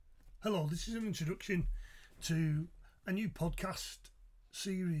Hello, this is an introduction to a new podcast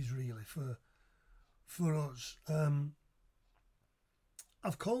series, really, for us.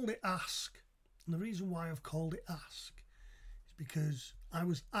 I've called it Ask, and the reason why I've called it Ask is because I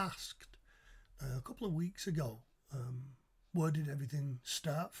was asked a couple of weeks ago, where did everything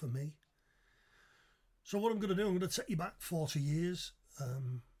start for me? So what I'm going to do, I'm going to take you back 40 years.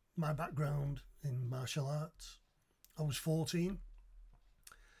 My background in martial arts. I was 14.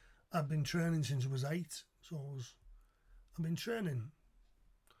 I've been training since I was 8, so I've been training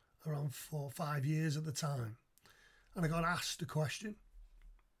around 4 or 5 years at the time, and I got asked a question,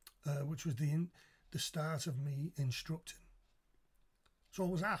 which was the start of me instructing. So I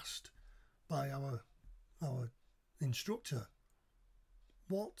was asked by our instructor,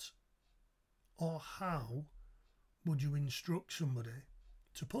 what or how would you instruct somebody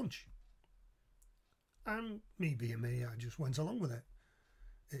to punch? And me being me, I just went along with it.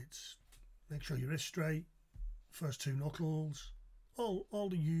 It's make sure your wrist straight, first 2 knuckles, all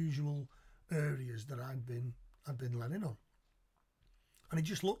the usual areas that I'd been letting on. And he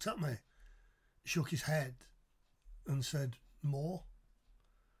just looked at me, shook his head, and said, "More."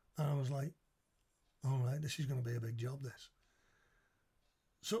 And I was like, "All right, this is going to be a big job, this."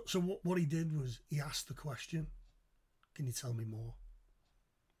 So what he did was he asked the question, "Can you tell me more?"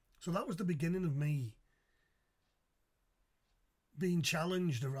 So that was the beginning of me being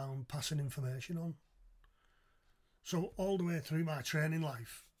challenged around passing information on. So all the way through my training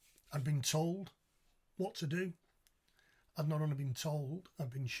life, I'd been told what to do. I'd not only been told,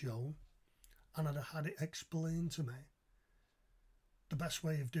 I'd been shown, and I'd had it explained to me the best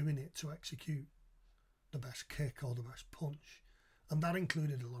way of doing it to execute the best kick or the best punch. And that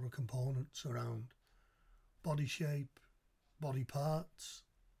included a lot of components around body shape, body parts,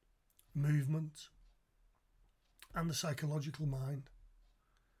 movement, and the psychological mind.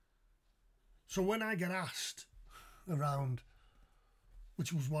 So when I get asked around,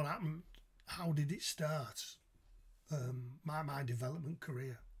 which was what happened, how did it start, my development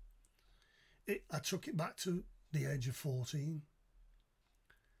career, I took it back to the age of 14.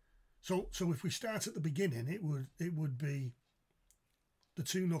 So if we start at the beginning, it would be the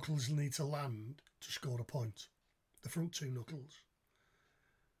 2 knuckles need to land to score a point, the front 2 knuckles.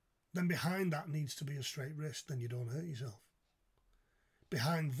 Then behind that needs to be a straight wrist, then you don't hurt yourself.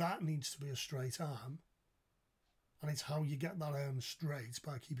 Behind that needs to be a straight arm, and it's how you get that arm straight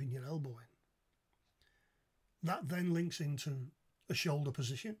by keeping your elbow in. That then links into a shoulder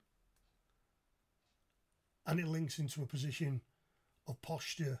position, and it links into a position of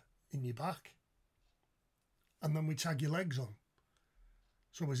posture in your back, and then we tag your legs on.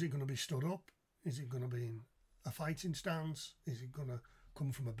 So is it going to be stood up? Is it going to be in a fighting stance? Is it going to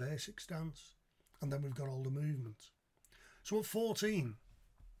come from a basic stance? And then we've got all the movement. So at 14,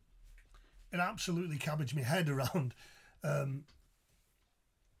 it absolutely cabbaged my head around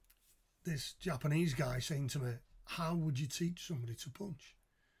this Japanese guy saying to me, "How would you teach somebody to punch?"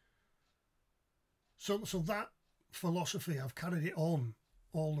 So that philosophy, I've carried it on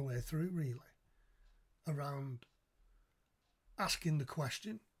all the way through, really, around asking the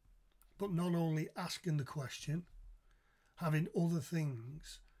question, but not only asking the question, having other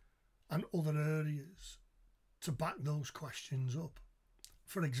things and other areas to back those questions up.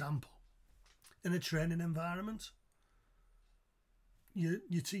 For example, in a training environment, you're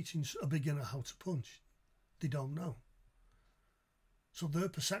teaching a beginner how to punch. They don't know. So their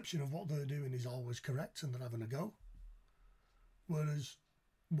perception of what they're doing is always correct and they're having a go. Whereas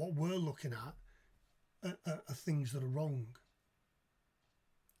what we're looking at are things that are wrong.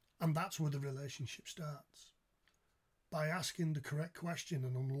 And that's where the relationship starts. By asking the correct question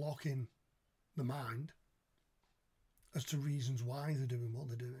and unlocking the mind as to reasons why they're doing what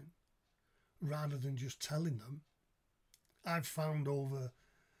they're doing, rather than just telling them, I've found over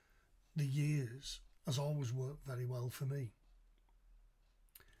the years has always worked very well for me.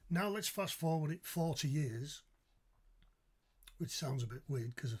 Now let's fast forward it 40 years, which sounds a bit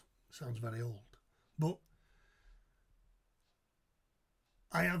weird because it sounds very old, but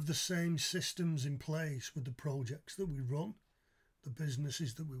I have the same systems in place with the projects that we run, the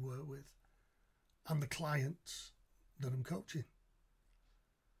businesses that we work with, and the clients that I'm coaching.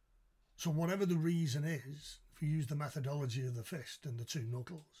 So whatever the reason is, if you use the methodology of the fist and the 2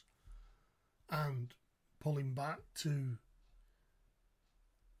 knuckles and pulling back to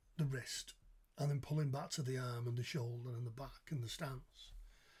the wrist and then pulling back to the arm and the shoulder and the back and the stance,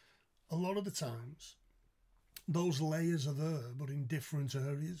 a lot of the times those layers are there, but in different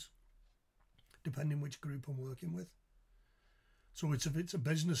areas, depending which group I'm working with. So if it's a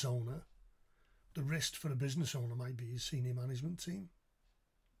business owner, the wrist for a business owner might be his senior management team.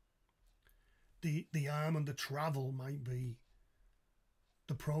 The arm and the travel might be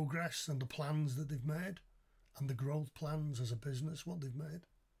the progress and the plans that they've made and the growth plans as a business, what they've made.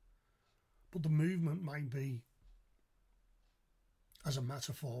 But the movement might be, as a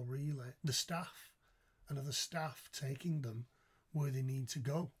metaphor really, the staff, and are the staff taking them where they need to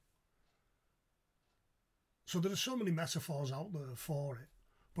go. So there are so many metaphors out there for it,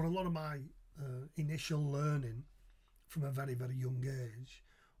 but a lot of my initial learning from a very, very young age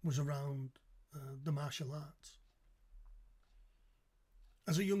was around the martial arts.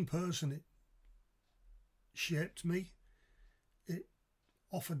 As a young person, it shaped me. It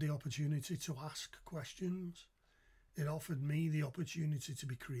offered the opportunity to ask questions. It offered me the opportunity to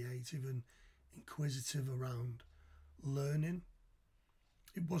be creative and inquisitive around learning.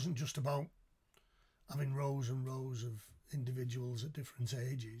 It wasn't just about having rows and rows of individuals at different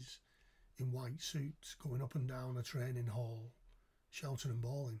ages in white suits going up and down a training hall, shouting and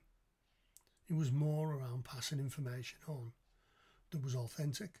bawling. It was more around passing information on that was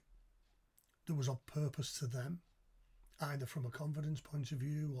authentic, that was of purpose to them, either from a confidence point of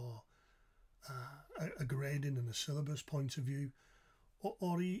view or a grading and a syllabus point of view,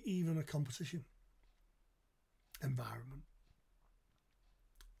 or even a competition environment.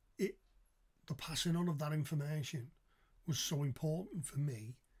 The passing on of that information was so important for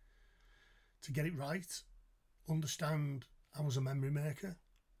me to get it right, understand I was a memory maker,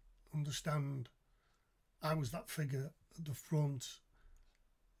 understand I was that figure at the front,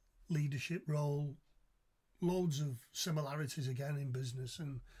 leadership role, loads of similarities again in business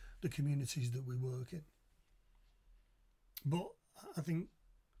and the communities that we work in. But I think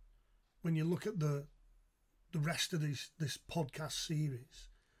when you look at the rest of this podcast series,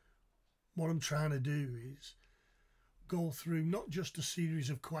 what I'm trying to do is go through not just a series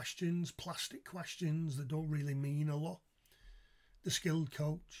of questions, plastic questions that don't really mean a lot. The skilled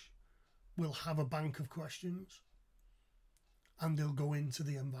coach will have a bank of questions and they'll go into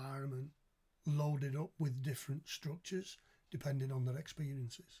the environment loaded up with different structures depending on their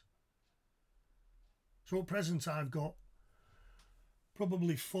experiences. So at present I've got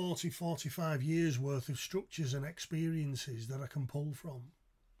probably 45 years worth of structures and experiences that I can pull from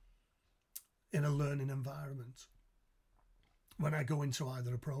in a learning environment. When I go into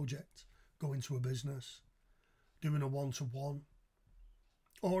either a project, go into a business, doing a one-to-one,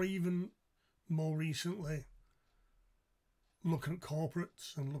 or even more recently, looking at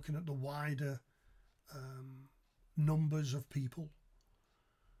corporates and looking at the wider numbers of people.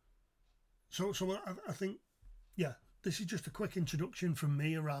 So I think, yeah, this is just a quick introduction from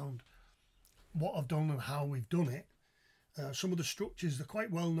me around what I've done and how we've done it. Some of the structures, they're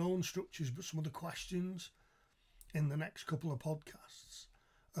quite well-known structures, but some of the questions in the next couple of podcasts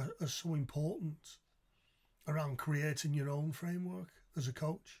are so important around creating your own framework as a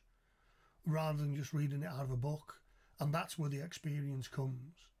coach, rather than just reading it out of a book. And that's where the experience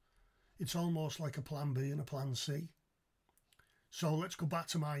comes. It's almost like a plan B and a plan C. So let's go back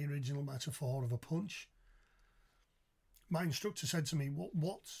to my original metaphor of a punch. My instructor said to me,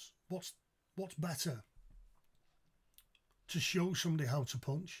 what's better? To show somebody how to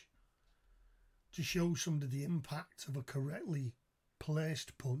punch, to show somebody the impact of a correctly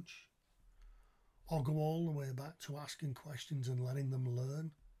placed punch, or go all the way back to asking questions and letting them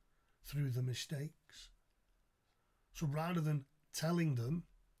learn through the mistakes. So rather than telling them,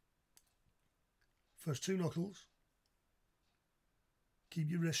 first 2 knuckles,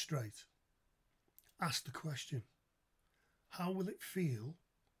 keep your wrist straight, ask the question, how will it feel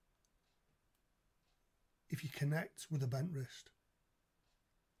if you connect with a bent wrist?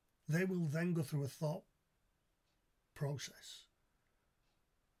 They will then go through a thought process.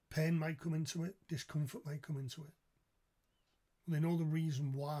 Pain might come into it, discomfort might come into it. They know the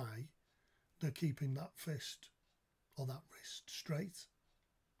reason why they're keeping that fist or that wrist straight,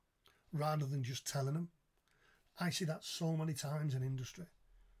 rather than just telling them. I see that so many times in industry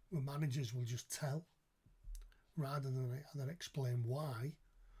where managers will just tell rather than explain why,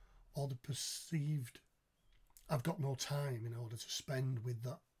 or the perceived I've got no time in order to spend with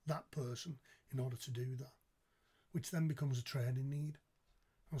that person in order to do that, which then becomes a training need.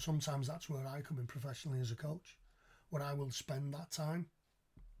 And sometimes that's where I come in professionally as a coach, where I will spend that time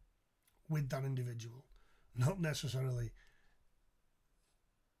with that individual, not necessarily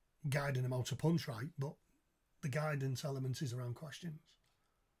guiding them how to punch right, but the guidance element is around questions.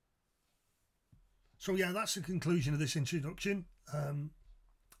 So yeah, that's the conclusion of this introduction.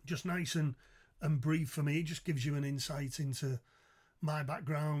 Just nice and brief for me. It just gives you an insight into my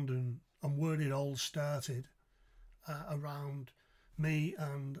background and where it all started around me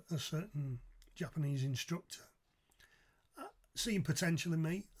and a certain Japanese instructor seeing potential in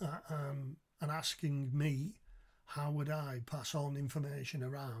me and asking me how would I pass on information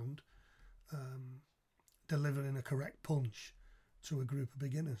around delivering a correct punch to a group of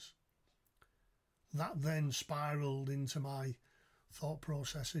beginners. That then spiraled into my thought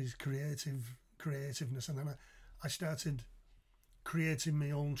processes, creativeness, and then I started creating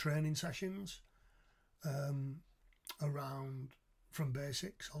my own training sessions around from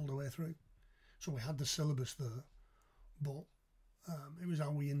basics all the way through. So we had the syllabus there, but it was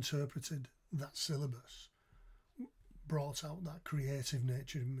how we interpreted that syllabus brought out that creative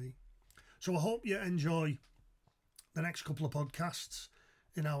nature in me. So I hope you enjoy the next couple of podcasts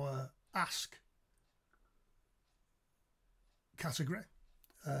in our Ask category.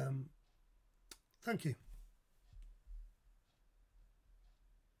 Thank you.